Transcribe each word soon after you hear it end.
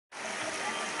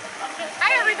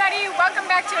everybody, welcome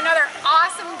back to another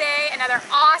awesome day, another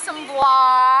awesome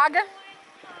vlog.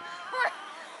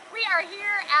 We are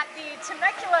here at the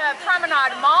Temecula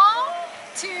Promenade Mall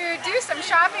to do some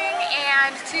shopping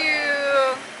and to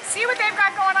see what they've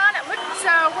got going on.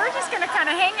 So we're just going to kind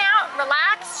of hang out,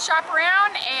 relax, shop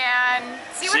around, and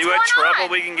see what's going on. See what trouble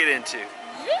we can get into.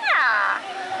 Yeah.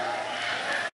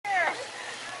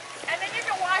 And then you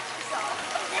can watch yourself.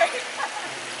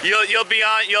 You'll be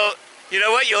on. You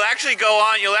know what? You'll actually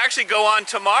go on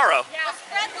tomorrow. Yeah.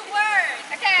 Spread the word.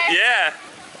 Okay. Yeah.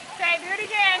 Okay, do it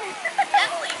again.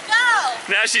 Definitely go.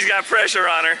 Now she's got pressure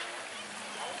on her.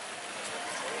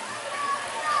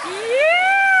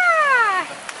 Yeah.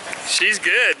 She's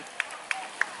good.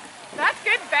 That's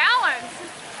good balance.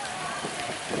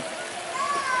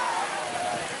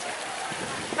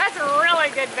 That's really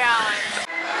good balance.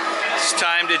 It's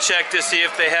time to check to see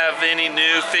if they have any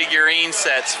new figurine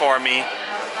sets for me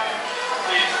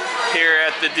here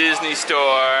at the Disney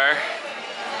store.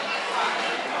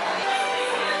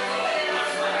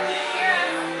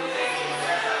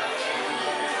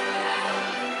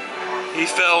 He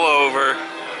fell over.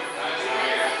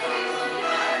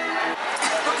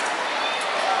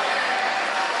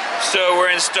 So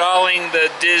we're installing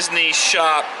the Disney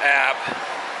Shop app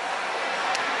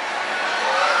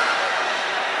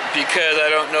because I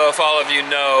don't know if all of you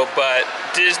know, but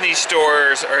Disney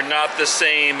stores are not the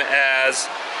same as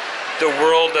the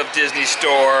World of Disney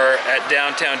store at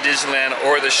downtown Disneyland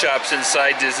or the shops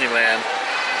inside Disneyland.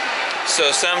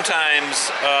 So sometimes,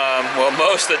 well,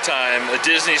 most of the time, a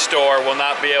Disney store will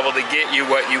not be able to get you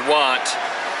what you want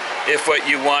if what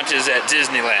you want is at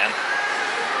Disneyland.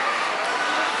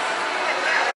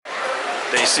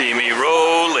 They see me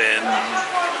rolling,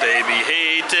 they be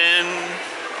hating,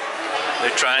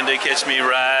 they're trying to catch me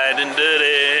riding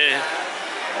dirty,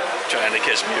 trying to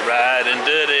catch me riding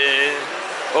dirty.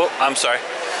 Oh, I'm sorry.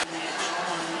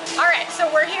 Alright, so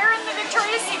we're here in the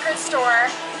Victoria's Secret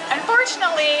store.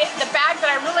 Unfortunately, the bag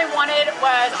that I really wanted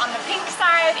was on the pink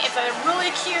side. It's a really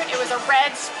cute, it was a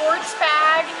red sports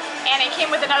bag, and it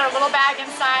came with another little bag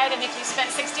inside, and if you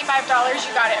spent $65,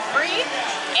 you got it free.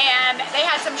 And they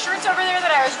had some shirts over there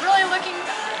that I was really looking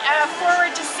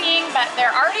forward to seeing, but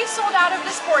they're already sold out of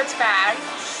the sports bag.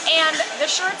 And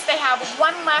the shirts, they have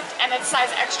one left, and it's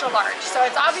size extra large. So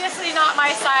it's obviously not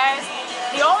my size.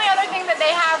 The only other thing that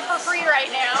they have for free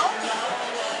right now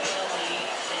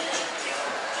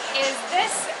is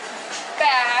this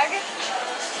bag,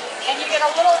 and you get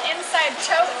a little inside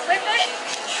tote with it.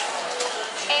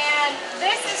 And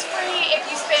this is free if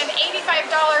you spend $85,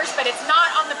 but it's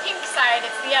not on the pink side,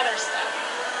 it's the other stuff.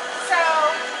 So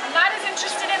I'm not as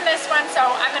interested in this one, so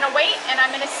I'm gonna wait and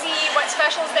I'm gonna see what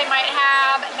specials they might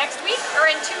have next week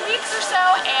or in 2 weeks or so,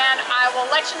 and I will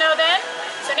let you know then.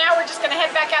 So now we're just gonna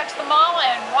head back out to the mall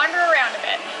and wander around a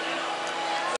bit.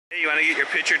 Hey, you wanna get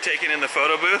your picture taken in the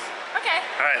photo booth? Okay.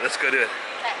 All right, let's go do it.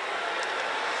 Okay.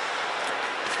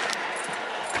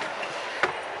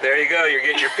 There you go, you're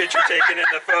getting your picture taken in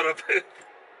the photo booth.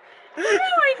 Oh,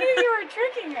 I knew you were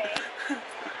tricking me.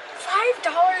 $5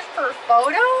 per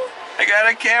photo? I got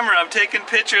a camera, I'm taking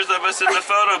pictures of us in the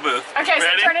photo booth. Okay,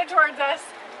 ready? so turn it towards us.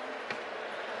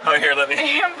 Oh, here, let me.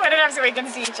 Put it up so we can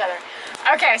see each other.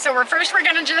 Okay, so we're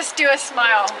gonna just do a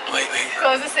smile. Wait.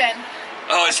 Close this in.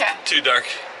 Oh, it's okay. too dark.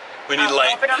 We need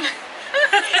light. Open them.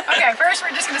 Okay, first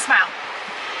we're just gonna smile.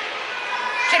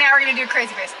 Okay, now we're gonna do a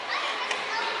crazy face.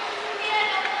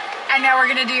 And now we're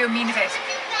gonna do mean face.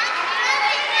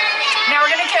 Now we're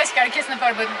gonna kiss. Gotta kiss in the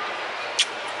photo booth.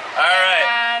 All right.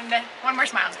 And one more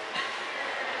smile.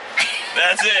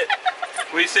 That's it.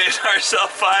 We saved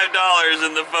ourselves $5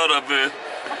 in the photo booth.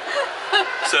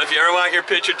 So if you ever want your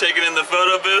picture taken in the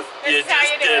photo booth, you just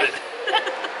did it.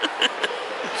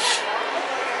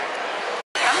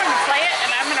 I'm gonna play it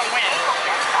and I'm gonna win.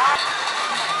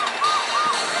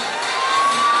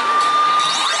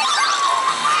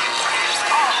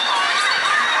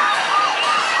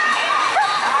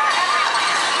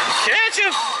 Catch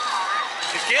him!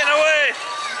 He's getting away.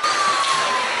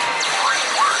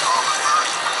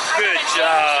 Good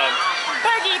job.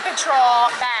 Buggy Patrol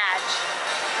badge.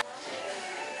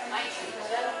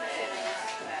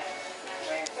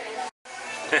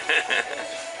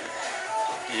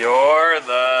 You're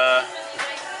the...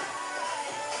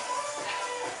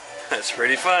 That's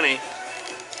pretty funny.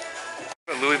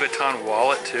 A Louis Vuitton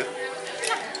wallet too.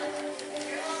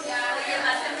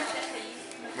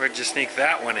 Where'd you sneak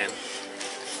that one in?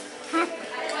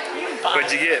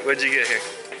 What'd you get here?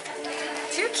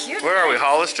 Too cute. Where are we,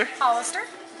 Hollister? Hollister?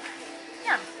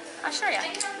 Yeah, I'll show you.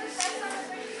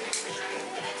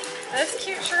 This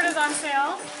cute shirt is on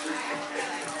sale.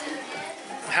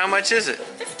 How much is it?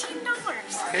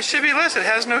 $15. It should be less. It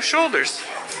has no shoulders.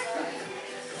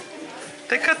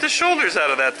 They cut the shoulders out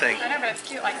of that thing. I know, but it's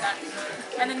cute like that.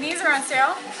 And then these are on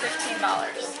sale, $15.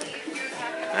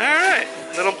 All right,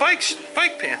 little bike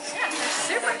pants. Yeah, they're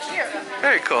super cute.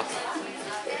 Very cool.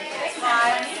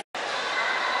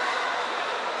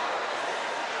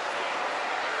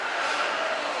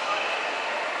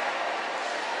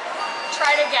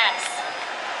 Try to guess.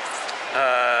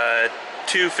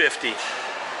 250.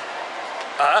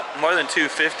 More than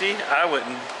 250? I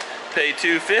wouldn't pay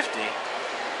 250.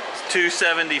 It's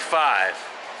 275.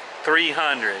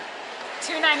 300.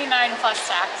 $2.99 plus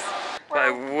tax.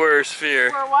 My worst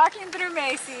fear. We're walking through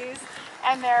Macy's,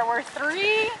 and there were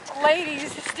 3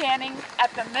 ladies standing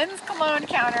at the men's cologne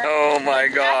counter. Oh my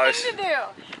gosh. Nothing to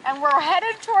do. And we're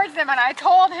headed towards them, and I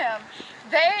told him,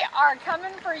 they are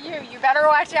coming for you. You better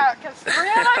watch out, because 3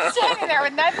 of us standing there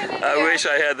with nothing to do. I wish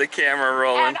I had the camera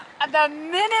rolling. And the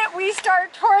minute we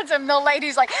start towards them, the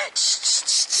lady's like, shh, shh,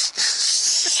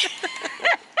 shh, shh.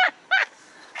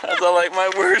 That's all like my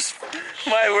worst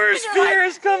fear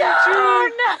is coming true.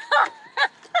 No.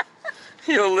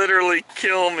 You'll literally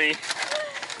kill me.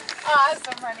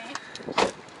 Awesome, honey.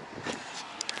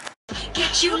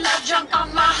 Get you love drunk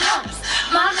on my humps.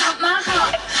 My hump, my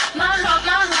hump. My hump,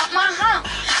 my hump, my hump.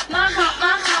 My hump,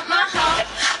 my hump, my hump.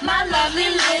 My lovely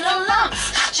little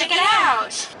lumps. Check it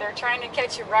out. They're trying to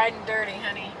catch you riding dirty,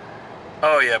 honey.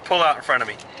 Oh yeah, pull out in front of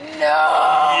me. No.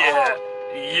 Yeah.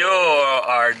 You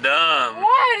are dumb.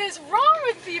 What is wrong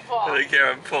with people? The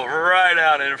camera pulled right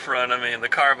out in front of me, and the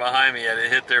car behind me had to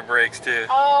hit their brakes too.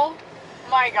 Oh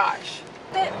my gosh.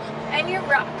 And you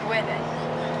rocked with it.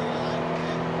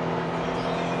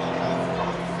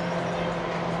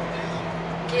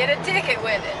 Get a ticket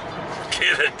with it.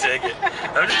 Get a ticket.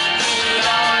 I'm just...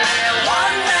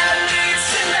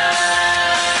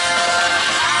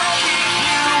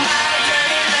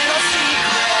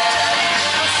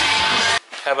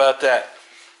 How about that?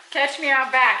 Catch me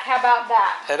out back. How about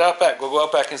that? Head out back. We'll go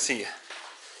out back and see you.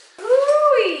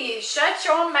 Ooh, shut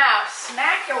your mouth.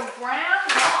 Smack your brown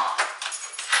jaw.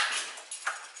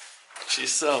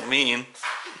 She's so mean.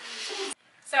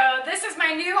 So this is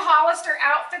my new Hollister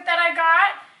outfit that I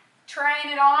got.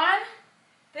 Trying it on.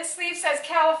 This sleeve says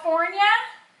California,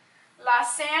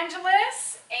 Los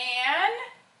Angeles, and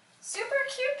super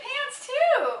cute pants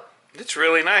too. It's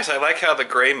really nice. I like how the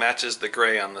gray matches the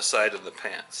gray on the side of the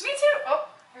pants. Me too. Oh,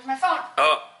 here's my phone.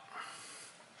 Oh.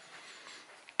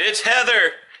 It's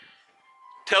Heather.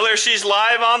 Tell her she's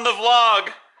live on the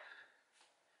vlog.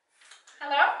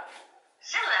 Hello?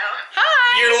 Hello.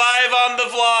 Hi. You're live on the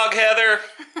vlog, Heather.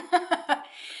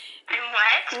 I'm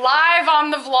what? Live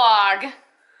on the vlog.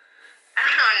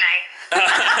 Oh,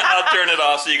 nice. I'll turn it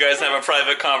off so you guys have a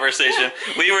private conversation.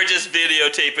 We were just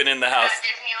videotaping in the house.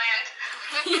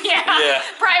 Disneyland. Yeah.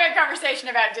 Private conversation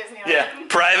about Disneyland. Yeah,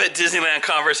 private Disneyland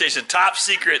conversation. Top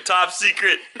secret, top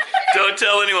secret. Don't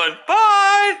tell anyone.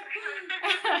 Bye.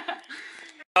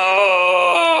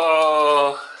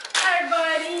 Oh. Hi,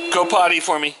 buddy. Go potty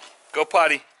for me. Go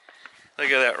potty.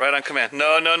 Look at that, right on command.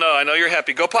 No, no, no, I know you're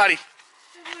happy. Go potty.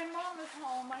 My mom is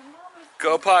home. My mom is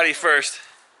Go potty first.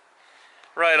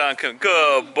 Right on command.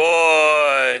 Good boy.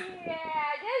 Yeah,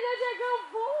 that's a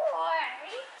good boy.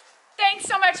 Thanks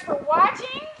so much for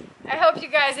watching. I hope you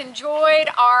guys enjoyed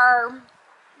our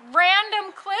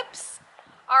random clips,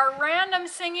 our random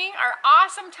singing, our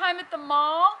awesome time at the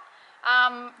mall,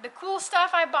 the cool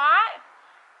stuff I bought.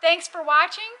 Thanks for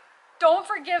watching. Don't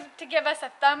forget to give us a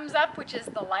thumbs up, which is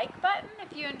the like button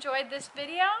if you enjoyed this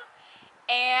video.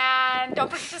 And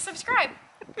don't forget to subscribe.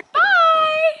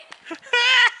 Bye!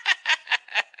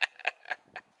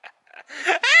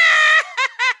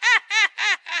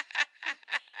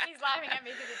 He's laughing at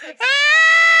me because it takes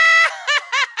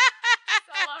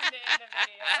so long to end a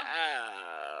video.